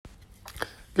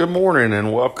Good morning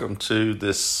and welcome to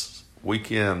this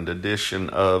weekend edition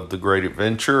of The Great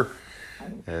Adventure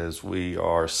as we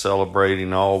are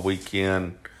celebrating all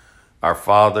weekend our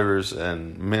fathers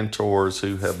and mentors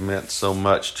who have meant so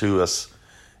much to us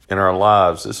in our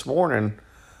lives. This morning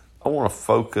I want to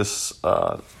focus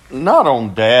not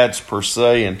on dads per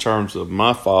se in terms of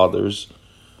my fathers,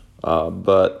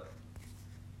 but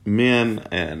men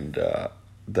and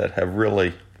that have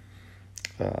really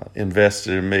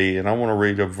invested in me. And I want to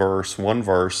read one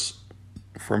verse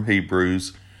from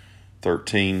Hebrews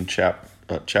 13,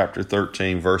 chapter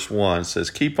 13, verse 1. It says,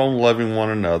 "Keep on loving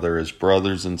one another as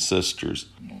brothers and sisters."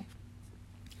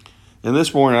 And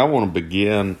this morning I want to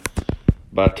begin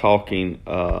by talking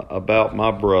about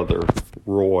my brother,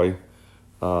 Roy,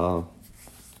 who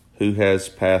has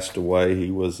passed away. He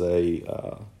was a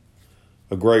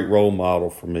great role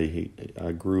model for me.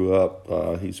 I grew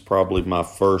up, he's probably my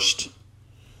first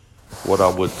what I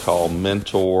would call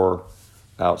mentor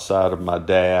outside of my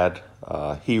dad,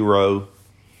 hero,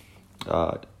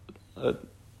 a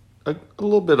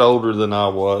little bit older than I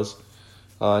was.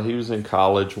 He was in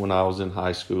college when I was in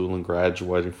high school and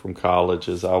graduating from college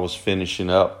as I was finishing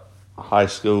up high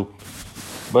school.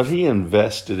 But he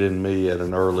invested in me at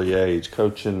an early age,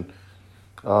 coaching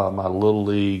my little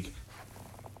league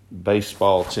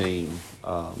baseball team,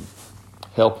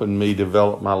 helping me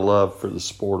develop my love for the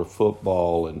sport of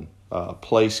football and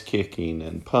place kicking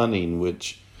and punting,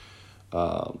 which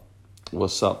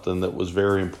was something that was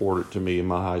very important to me in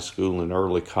my high school and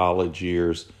early college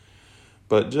years.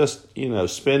 But just,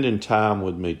 spending time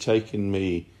with me, taking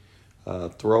me,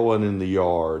 throwing in the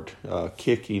yard,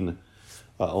 kicking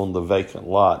on the vacant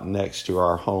lot next to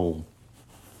our home.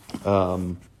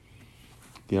 I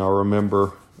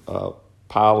remember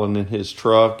piling in his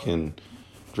truck and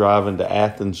driving to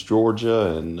Athens,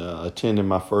 Georgia, and attending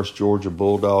my first Georgia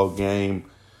Bulldog game.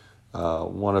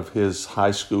 One of his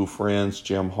high school friends,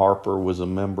 Jim Harper, was a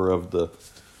member of the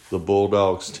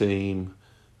Bulldogs team,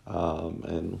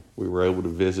 and we were able to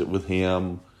visit with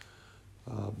him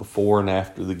before and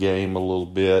after the game a little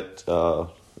bit.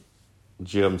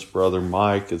 Jim's brother,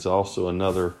 Mike, is also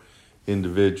another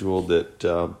individual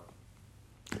that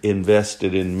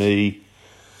invested in me.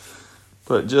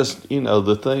 But just,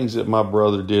 the things that my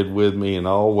brother did with me and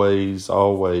always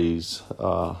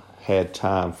had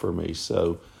time for me.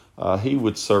 So he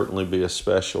would certainly be a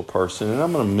special person. And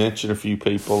I'm going to mention a few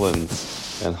people and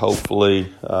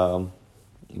hopefully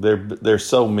there's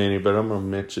so many, but I'm going to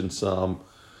mention some,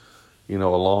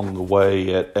 along the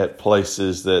way at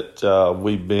places that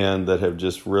we've been that have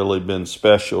just really been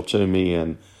special to me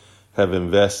and have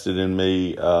invested in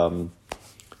me,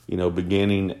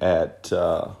 beginning at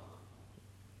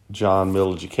John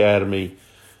Millage Academy,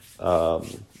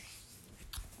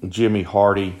 Jimmy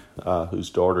Hardy, whose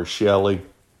daughter Shelley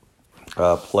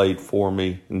played for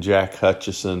me, and Jack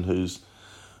Hutchison, whose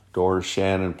daughter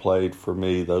Shannon played for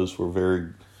me. Those were very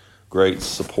great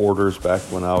supporters back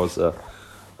when I was a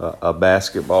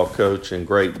basketball coach, and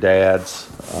great dads.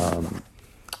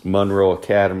 Monroe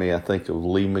Academy, I think of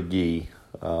Lee McGee,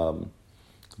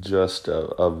 just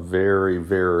a very,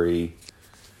 very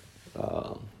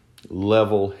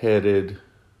level-headed,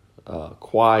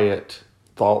 quiet,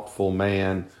 thoughtful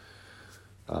man,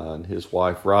 and his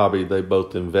wife Robbie. They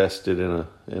both invested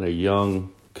in a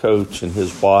young coach and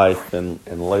his wife, and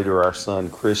later our son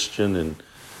Christian, and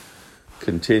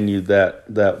continued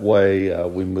that way.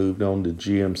 We moved on to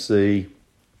GMC,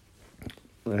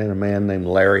 and a man named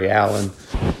Larry Allen,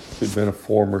 who'd been a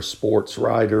former sports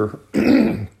writer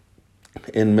in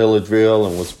Milledgeville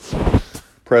and was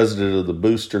president of the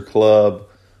Booster Club.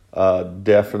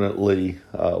 Definitely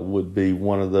would be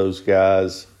one of those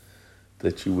guys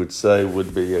that you would say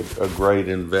would be a great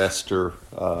investor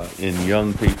in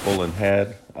young people, and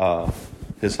had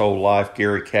his whole life.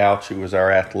 Gary Couch, who was our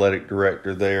athletic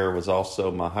director there, was also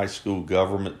my high school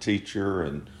government teacher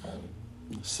and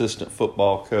assistant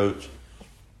football coach.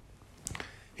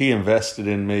 He invested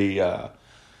in me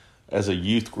as a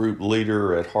youth group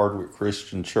leader at Hardwick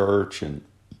Christian Church, and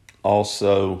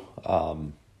also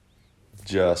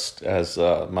just as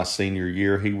my senior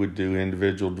year, he would do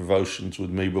individual devotions with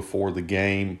me before the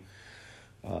game,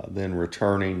 then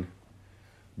returning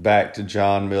back to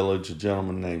John Millage, a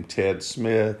gentleman named Ted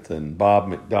Smith and Bob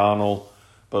McDonald.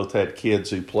 Both had kids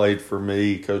who played for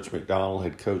me. Coach McDonald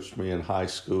had coached me in high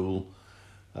school.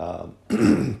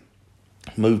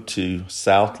 Moved to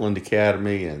Southland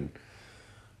Academy, and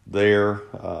there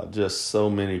just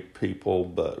so many people,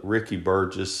 but Ricky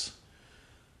Burgess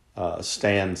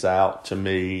stands out to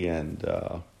me, and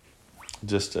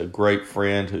just a great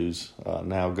friend who's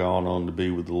now gone on to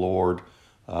be with the Lord.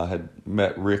 Had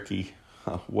met Ricky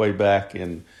way back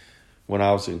when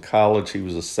I was in college. He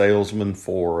was a salesman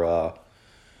for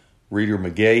Reader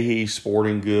McGahee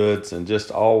Sporting Goods, and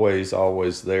just always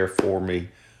there for me.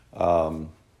 From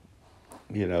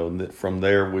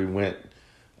there we went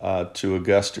to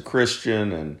Augusta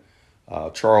Christian, and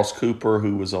Charles Cooper,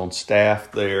 who was on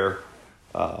staff there,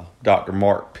 Dr.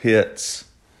 Mark Pitts,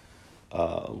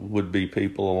 would be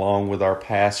people along with our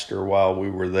pastor while we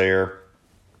were there.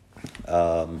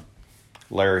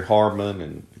 Larry Harmon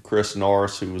and Chris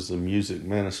Norris, who was the music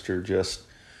minister, just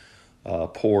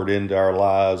poured into our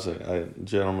lives. A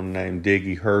gentleman named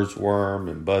Diggy Herzworm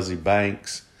and Buzzy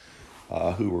Banks,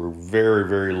 who were very,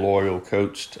 very loyal,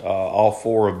 coached all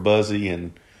four of Buzzy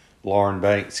and Lauren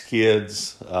Banks'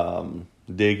 kids.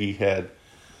 Diggy had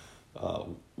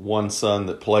one son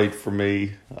that played for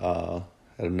me, had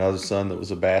another son that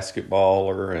was a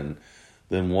basketballer, and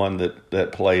then one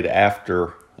that played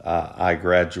after I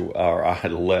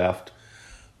left.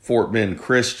 Fort Bend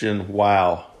Christian,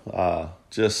 wow,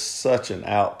 just such an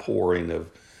outpouring of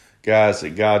guys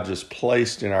that God just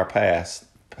placed in our path.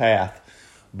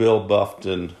 Bill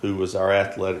Buffton, who was our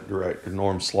athletic director,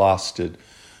 Norm Slosted,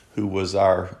 who was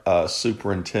our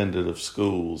superintendent of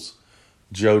schools,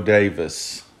 Joe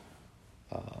Davis,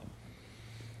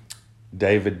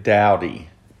 David Dowdy,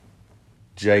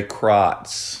 Jay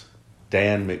Krotz,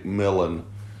 Dan McMillan,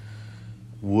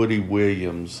 Woody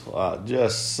Williams,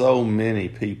 just so many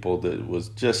people that was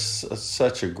just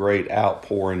such a great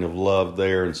outpouring of love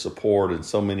there and support. And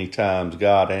so many times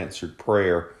God answered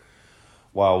prayer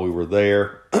while we were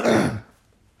there.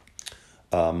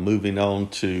 Moving on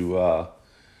to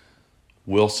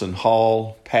Wilson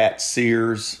Hall, Pat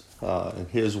Sears and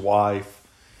his wife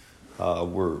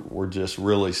were just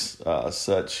really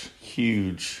such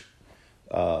huge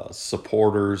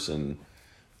supporters, and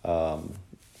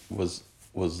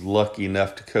was lucky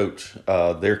enough to coach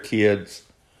their kids.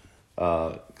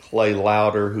 Clay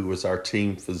Louder, who was our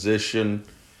team physician,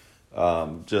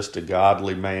 just a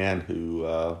godly man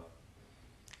who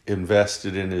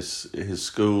invested in his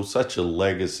school. Such a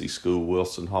legacy school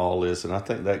Wilson Hall is, and I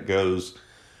think that goes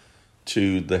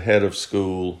to the head of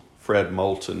school, Fred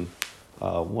Moulton,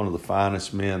 one of the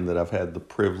finest men that I've had the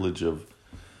privilege of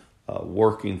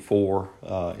working for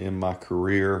in my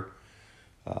career.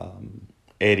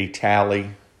 Eddie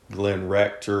Talley, Glenn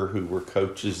Rector, who were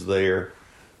coaches there.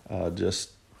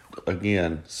 Just,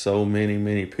 again, so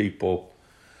many people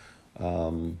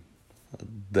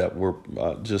that were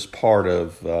just part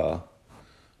of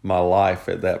my life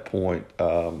at that point.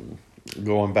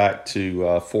 Going back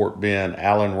to Fort Bend,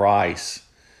 Alan Rice,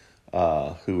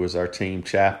 who was our team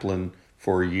chaplain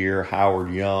for a year.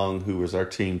 Howard Young, who was our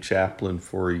team chaplain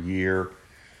for a year.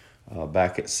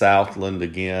 Back at Southland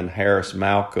again, Harris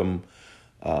Malcolm,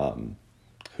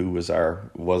 who was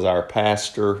our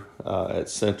pastor at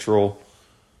Central,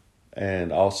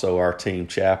 and also our team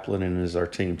chaplain, and is our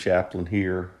team chaplain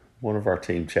here, one of our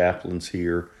team chaplains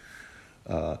here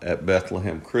at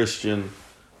Bethlehem Christian,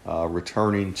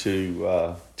 returning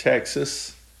to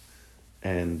Texas.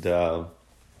 And that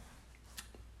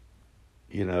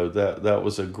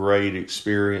was a great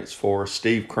experience for us.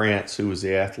 Steve Krantz, who was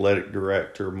the athletic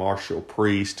director, Marshall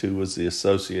Priest, who was the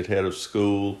associate head of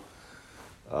school,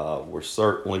 were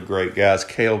certainly great guys.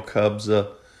 Cale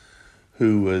Cubza,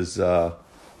 who was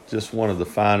just one of the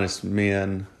finest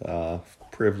men,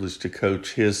 privileged to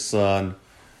coach his son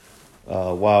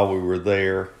while we were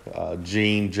there.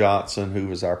 Gene Johnson, who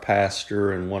was our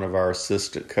pastor and one of our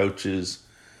assistant coaches.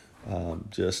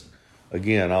 Just,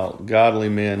 again, all godly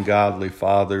men, godly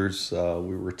fathers.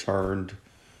 We returned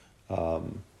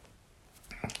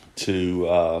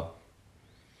to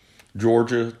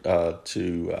Georgia,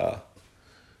 to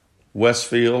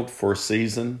Westfield for a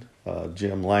season.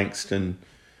 Jim Langston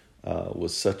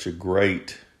was such a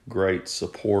great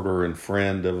supporter and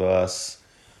friend of us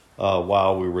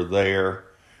while we were there.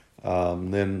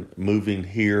 Then moving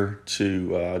here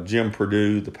to Jim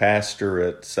Purdue, the pastor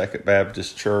at Second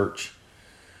Baptist Church,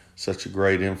 such a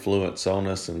great influence on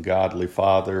us and godly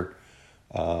father,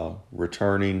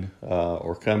 returning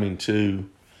or coming to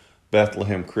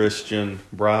Bethlehem Christian.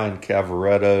 Brian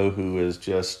Cavaretto, who is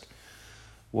just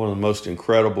one of the most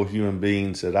incredible human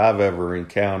beings that I've ever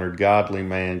encountered. Godly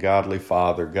man, godly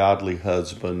father, godly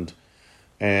husband,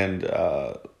 and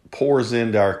pours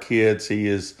into our kids. He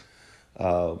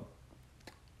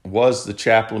was the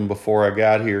chaplain before I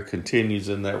got here, continues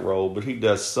in that role, but he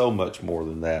does so much more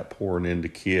than that, pouring into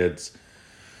kids.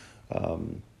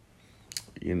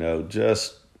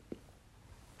 Just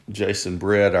Jason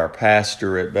Brett, our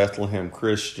pastor at Bethlehem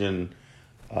Christian,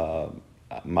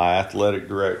 my athletic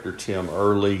director, Tim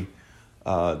Early,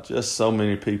 just so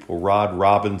many people. Rod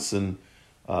Robinson,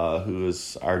 who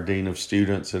is our Dean of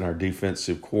Students and our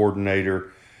defensive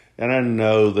coordinator. And I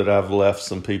know that I've left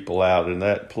some people out, and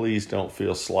that please don't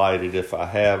feel slighted if I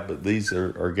have, but these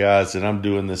are guys that I'm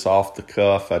doing this off the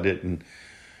cuff. I didn't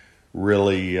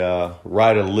really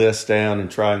write a list down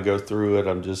and try and go through it.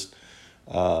 I'm just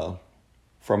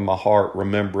from my heart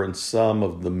remembering some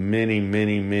of the many,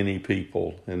 many, many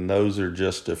people, and those are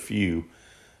just a few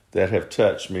that have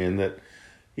touched me. And that,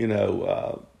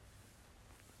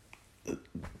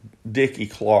 Dickie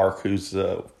Clark, who's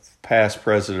the past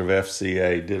president of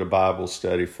FCA, did a Bible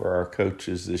study for our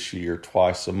coaches this year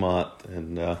twice a month.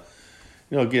 And,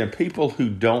 again, people who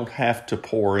don't have to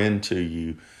pour into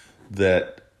you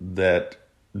that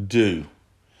do.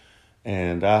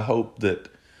 And I hope that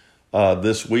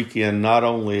this weekend, not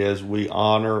only as we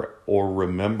honor or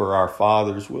remember our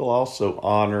fathers, we'll also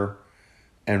honor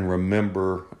and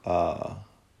remember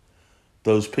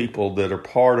those people that are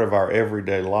part of our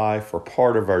everyday life or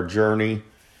part of our journey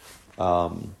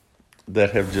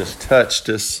that have just touched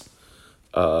us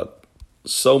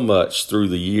so much through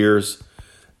the years.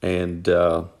 And,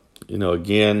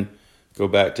 again, go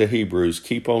back to Hebrews.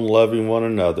 Keep on loving one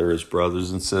another as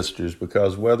brothers and sisters,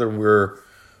 because whether we're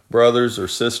brothers or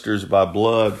sisters by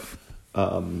blood,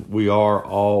 we are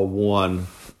all one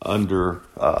under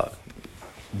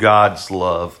God's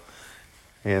love.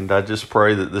 And I just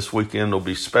pray that this weekend will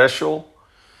be special.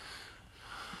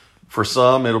 For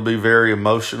some, it'll be very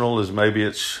emotional, as maybe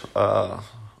it's a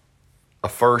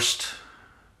first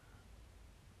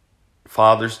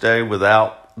Father's Day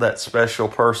without that special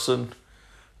person.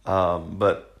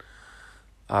 But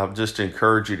I just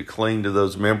encourage you to cling to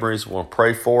those memories. We'll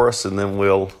pray for us, and then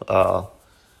we'll,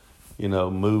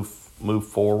 move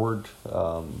forward.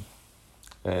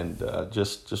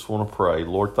 Just want to pray.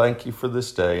 Lord, thank you for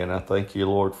this day, and I thank you,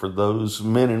 Lord, for those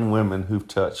men and women who've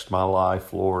touched my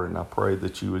life, Lord, and I pray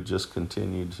that you would just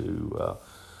continue to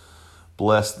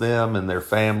bless them and their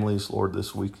families, Lord,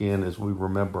 this weekend as we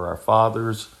remember our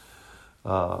fathers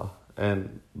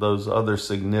and those other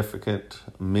significant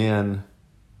men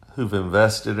who've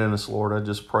invested in us, Lord. I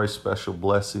just pray special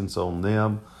blessings on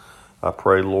them. I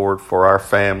pray, Lord, for our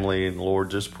family, and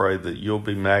Lord, just pray that you'll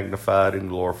be magnified and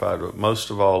glorified. But most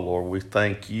of all, Lord, we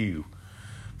thank you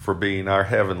for being our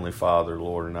Heavenly Father,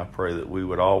 Lord, and I pray that we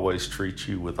would always treat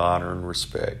you with honor and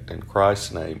respect. In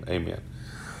Christ's name, amen.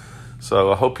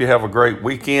 So I hope you have a great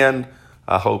weekend.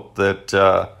 I hope that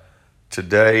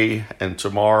today and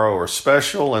tomorrow are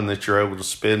special and that you're able to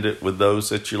spend it with those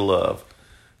that you love.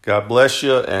 God bless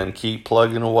you, and keep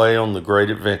plugging away on the great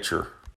adventure.